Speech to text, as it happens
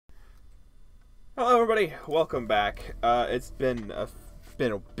Hello, everybody. Welcome back. It's been a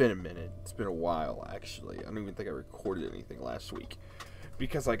minute. It's been a while, actually. I don't even think I recorded anything last week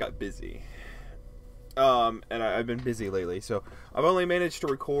because I got busy. And I've been busy lately, so I've only managed to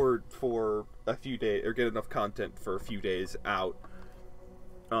record for a few days or get enough content for a few days out.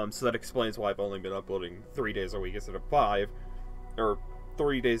 So that explains why I've only been uploading 3 days a week instead of 5, or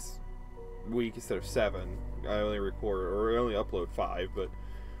 3 days a week instead of 7. I only upload 5, but.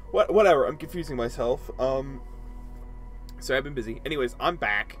 Whatever, I'm confusing myself. So I've been busy. Anyways, I'm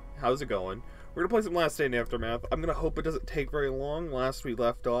back. How's it going? We're gonna play some Last Day in the Aftermath. I'm gonna hope it doesn't take very long. Last we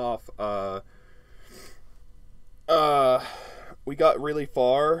left off, we got really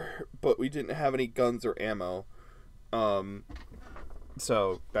far, but we didn't have any guns or ammo.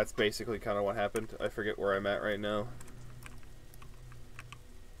 So that's basically kind of what happened. I forget where I'm at right now.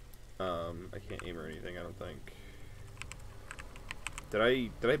 I can't aim or anything, I don't think. Did I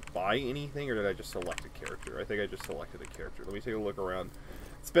buy anything, or did I just select a character? I think I just selected a character. Let me take a look around.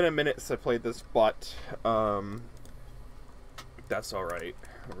 It's been a minute since I played this, but that's alright.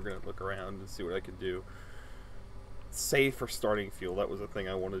 We're going to look around and see what I can do. Save for starting fuel. That was a thing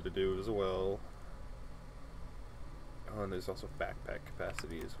I wanted to do as well. Oh, and there's also backpack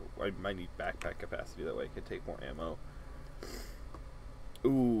capacity. I might need backpack capacity. That way I can take more ammo.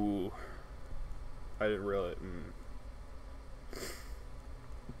 Ooh. I didn't realize...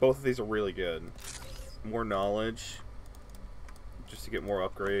 Both of these are really good. More knowledge, just to get more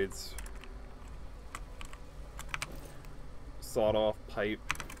upgrades. Sawed-off pipe.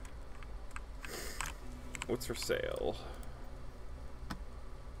 What's for sale?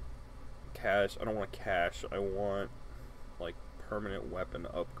 Cash. I don't want cash. I want, like, permanent weapon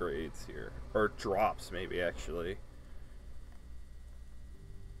upgrades here. Or drops, maybe, actually.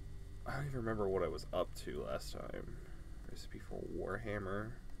 I don't even remember what I was up to last time. Recipe for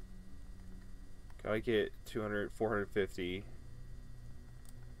Warhammer. Can I get 200, 450?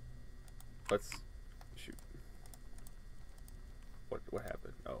 Let's shoot. What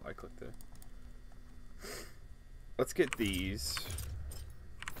happened? Oh, I clicked it. Let's get these.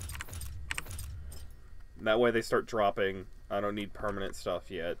 That way they start dropping. I don't need permanent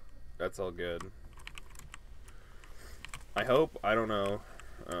stuff yet. That's all good. I hope. I don't know.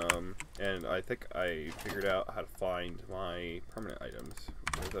 And I think I figured out how to find my permanent items.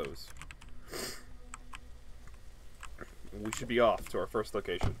 What are those? We should be off to our first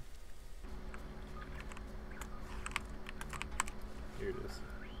location. Here it is.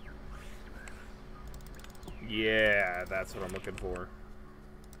 Yeah, that's what I'm looking for.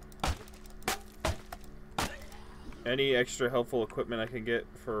 Any extra helpful equipment I can get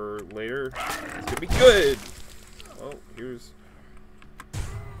for later? It's gonna be good! Oh, here's...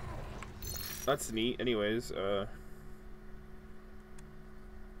 That's neat. Anyways,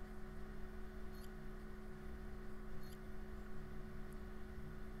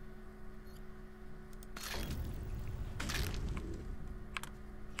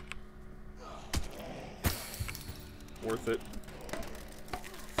 worth it.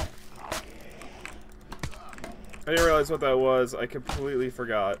 I didn't realize what that was. I completely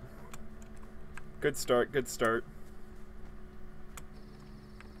forgot. Good start, good start.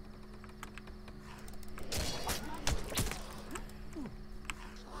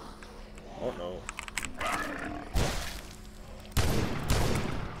 Oh no.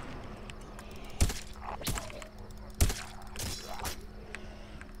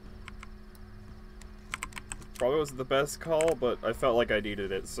 Probably wasn't the best call, but I felt like I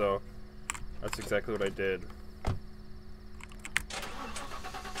needed it, so that's exactly what I did.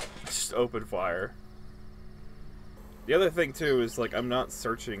 Just open fire. The other thing too is, like, I'm not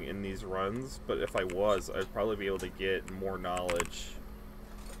searching in these runs, but if I was, I'd probably be able to get more knowledge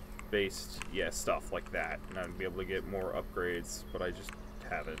based, yeah, stuff like that, and I'd be able to get more upgrades, but I just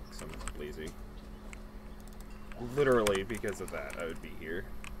haven't because I'm lazy. Literally because of that, I would be here.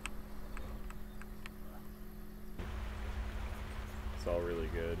 It's all really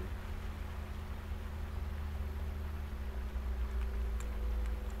good.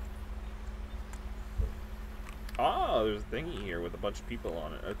 Ah, there's a thingy here with a bunch of people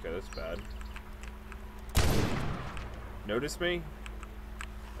on it. Okay, that's bad. Notice me?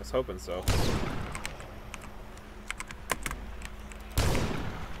 I was hoping so.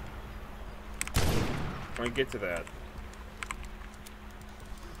 When I get to that.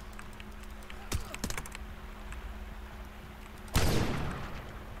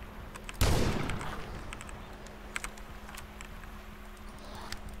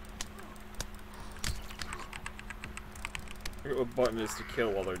 I forget what button is to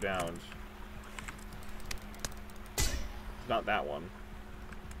kill while they're downed. Not that one.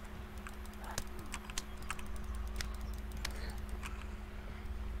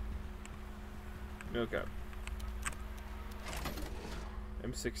 Okay.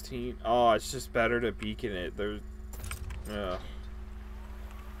 M16. Oh, it's just better to beacon it. There's... I'm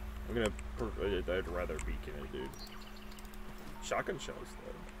gonna... I'd rather beacon it, dude. Shotgun shells,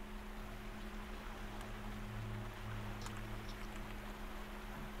 though.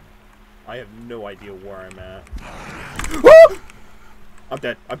 I have no idea where I'm at. I'm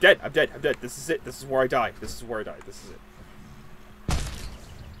dead. I'm dead. I'm dead. I'm dead. This is it. This is where I die. This is where I die. This is it.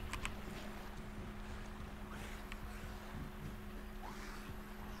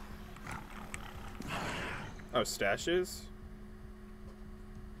 Oh, stashes?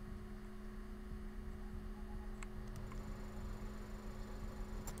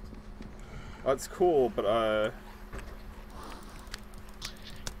 That's cool, but,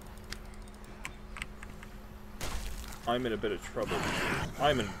 I'm in a bit of trouble.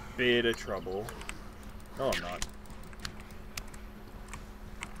 I'm in a bit of trouble. No, I'm not.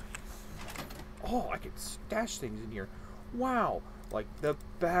 Oh, I can stash things in here. Wow. Like, the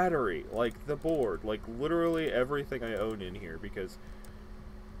battery. Like, the board. Like, literally everything I own in here. Because,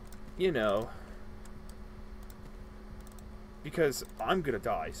 you know... Because I'm gonna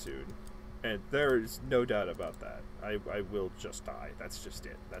die soon. And there's no doubt about that. I will just die. That's just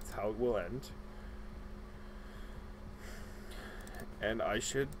it. That's how it will end. And I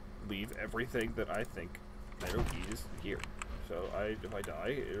should leave everything that I think I don't need is here. So if I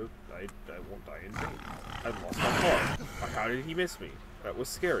die, I won't die in vain. I lost my car. How did he miss me? That was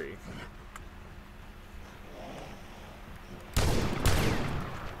scary.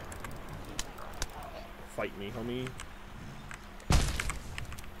 Fight me, homie.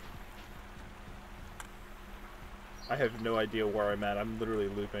 I have no idea where I'm at. I'm literally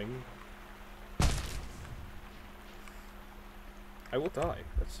looping. I will die.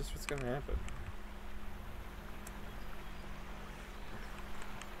 That's just what's gonna happen.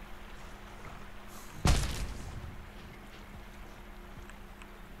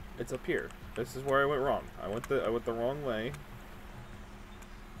 It's up here. This is where I went wrong. I went the wrong way.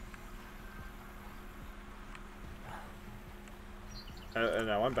 And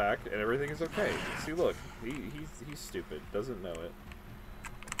now I'm back, and everything is okay. See, look, he's stupid. Doesn't know it.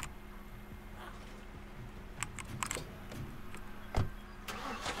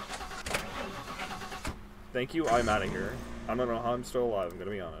 Thank you. I'm out of here. I don't know how I'm still alive. I'm gonna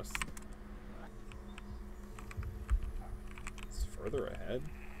be honest. It's further ahead.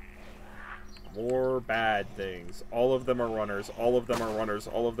 More bad things. All of them are runners. All of them are runners.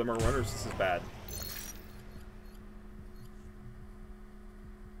 All of them are runners. This is bad.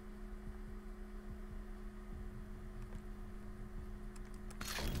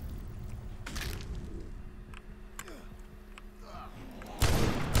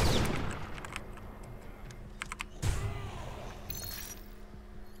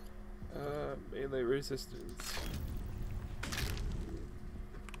 Melee resistance.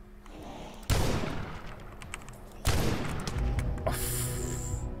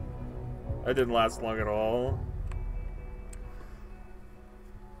 That didn't last long at all.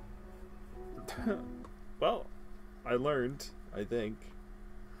 Well, I learned, I think.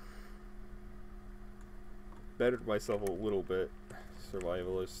 Bettered myself a little bit.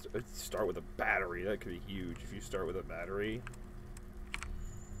 Survivalist. Start with a battery. That could be huge if you start with a battery.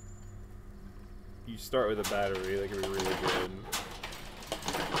 You start with a battery, that could be really good.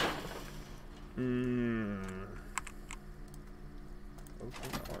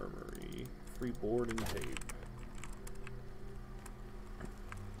 Open armory. Free board and tape.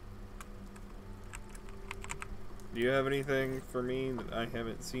 Do you have anything for me that I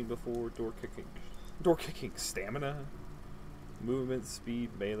haven't seen before? Door kicking. Door kicking. Stamina? Movement speed,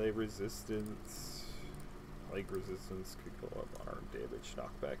 melee resistance. Leg resistance could go up. Arm damage,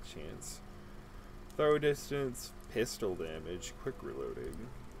 knockback chance. Throw distance, pistol damage, quick reloading.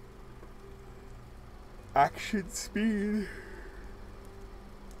 Action speed.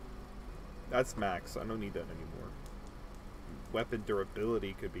 That's max. I don't need that anymore. Weapon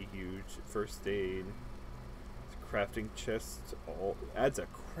durability could be huge. First aid. Crafting chest. All adds a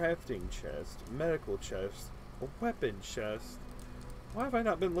crafting chest, medical chest, a weapon chest. Why have I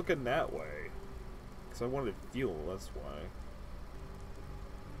not been looking that way? Because I wanted fuel. That's why.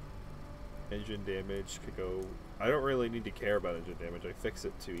 Engine damage could go... I don't really need to care about engine damage. I fix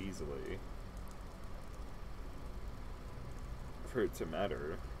it too easily for it to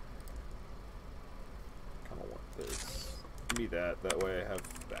matter. Kind of want this. Give me that. That way I have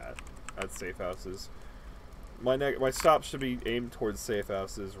that. That's safe houses. My stop should be aimed towards safe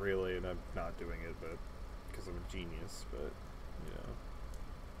houses, really, and I'm not doing it, but because I'm a genius. But you know,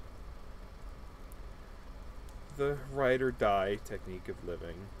 the ride or die technique of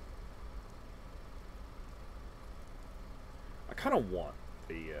living. kind of want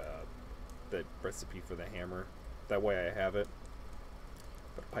the recipe for the hammer. That way I have it.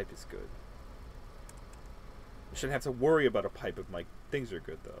 But a pipe is good. I shouldn't have to worry about a pipe if my things are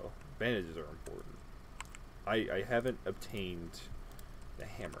good, though. Bandages are important. I haven't obtained the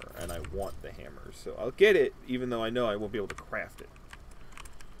hammer, and I want the hammer, so I'll get it, even though I know I won't be able to craft it.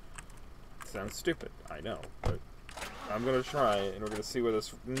 Sounds stupid, I know, but I'm going to try, and we're going to see where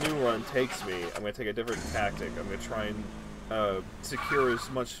this new run takes me. I'm going to take a different tactic. I'm going to try and secure as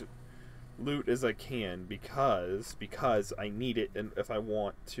much loot as I can, because I need it, and if I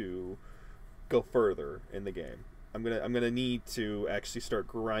want to go further in the game. I'm gonna need to actually start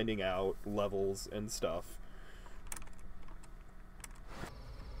grinding out levels and stuff.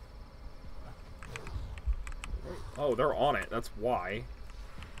 Oh, they're on it. That's why.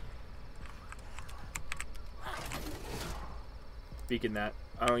 Speaking that,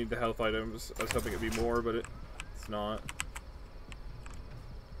 I don't need the health items. I was hoping it'd be more, but it's not.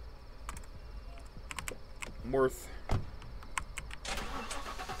 Worth.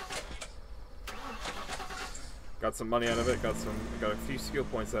 Got some money out of it. Got a few skill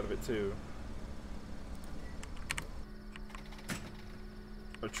points out of it too.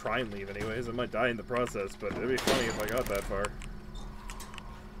 I'll try and leave anyways. I might die in the process, but it'd be funny if I got that far.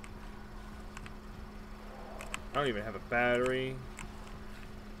 I don't even have a battery.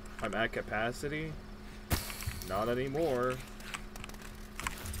 I'm at capacity. Not anymore.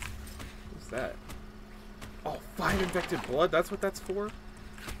 What's that? Oh, 5 infected blood? That's what that's for?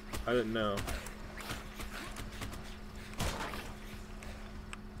 I didn't know.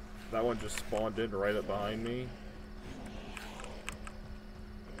 That one just spawned in right up behind me.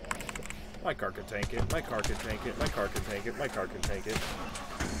 My car can tank it. My car can tank it. My car can tank it. My car can tank it.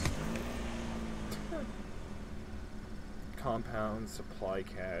 Compound, supply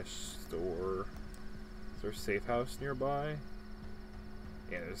cache, store. Is there a safe house nearby?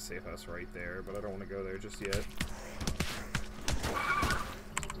 Yeah, there's a safe house right there, but I don't want to go there just yet.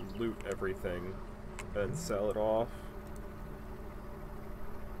 Loot everything and sell it off.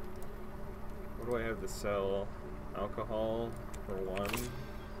 What do I have to sell? Alcohol for one.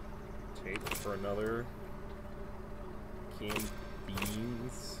 Tape for another. Canned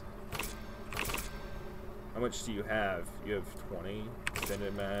beans. How much do you have? You have 20.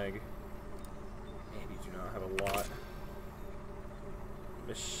 Extended mag. Man, you do not have a lot.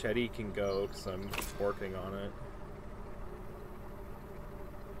 Machete can go because I'm working on it.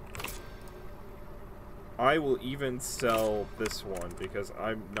 I will even sell this one because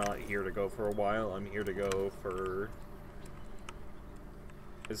I'm not here to go for a while. I'm here to go for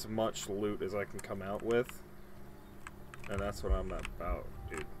as much loot as I can come out with. And that's what I'm about,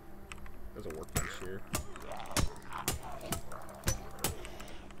 dude. There's a workbench here.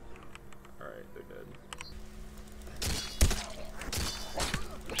 Alright, they're dead.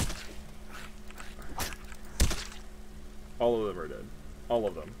 All of them are dead. All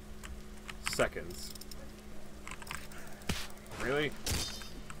of them. Seconds. Really?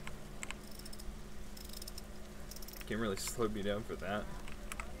 Can't really slow me down for that.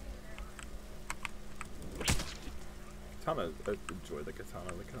 Katana, I enjoy the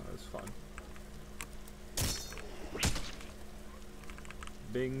katana. The katana is fun.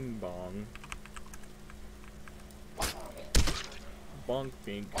 Bing bong. Bonk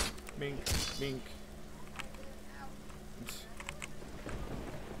bink. Bink bink.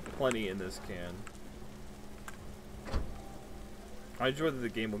 Plenty in this can. I enjoy that the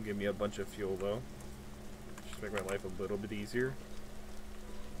game will give me a bunch of fuel though. Just make my life a little bit easier.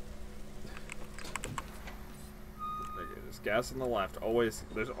 Okay, there's gas on the left. Always,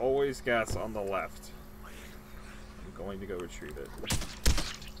 there's always gas on the left. I'm going to go retrieve it.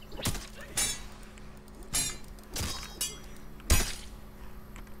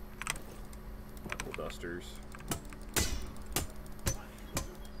 Knuckle dusters.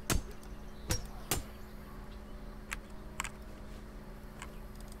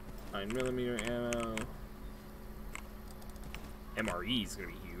 9mm ammo. MRE is gonna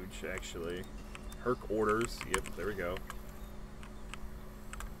be huge, actually. Herc orders. Yep, there we go.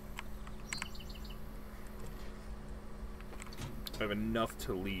 I have enough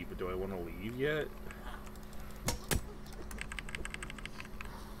to leave, but do I want to leave yet?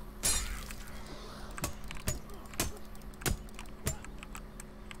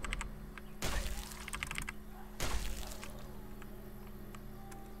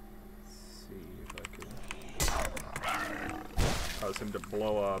 Him to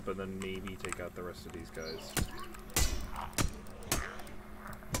blow up and then maybe take out the rest of these guys.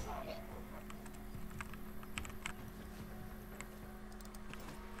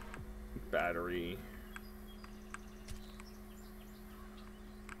 Battery.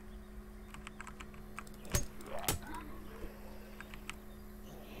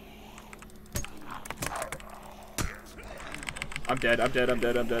 I'm dead, I'm dead, I'm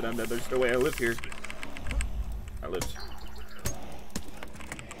dead, I'm dead, I'm dead. There's no way I live here. I lived.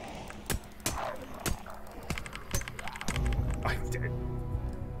 I'm dead.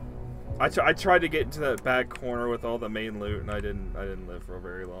 I tried to get into that back corner with all the main loot, and I didn't live for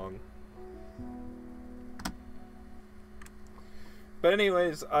very long. But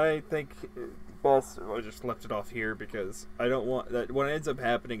anyways, I think boss, I just left it off here because I don't want that. What ends up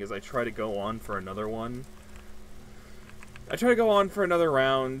happening is I try to go on for another one. I try to go on for another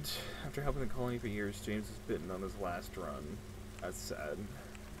round. After helping the colony for years, James is bitten on his last run. That's sad.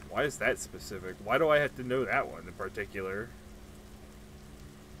 Why is that specific? Why do I have to know that one in particular?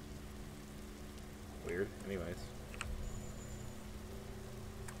 Weird. Anyways.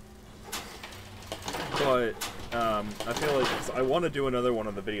 But, I feel like I want to do another one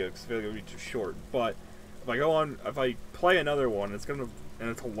on the video because I feel like it would be too short. But if I play another one, and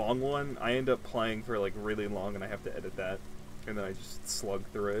it's a long one, I end up playing for like really long, and I have to edit that, and then I just slug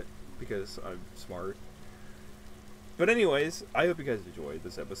through it because I'm smart. But anyways, I hope you guys enjoyed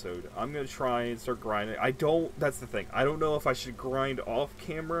this episode. I'm gonna try and start grinding. That's the thing. I don't know if I should grind off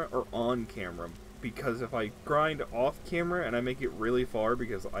camera or on camera, because if I grind off camera and I make it really far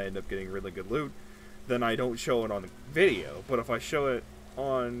because I end up getting really good loot, then I don't show it on the video. But if I show it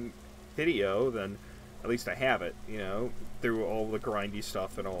on video, then at least I have it, you know, through all the grindy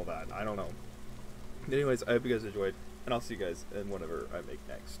stuff and all that. I don't know. Anyways, I hope you guys enjoyed, and I'll see you guys in whatever I make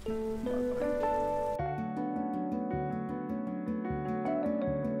next. Bye-bye.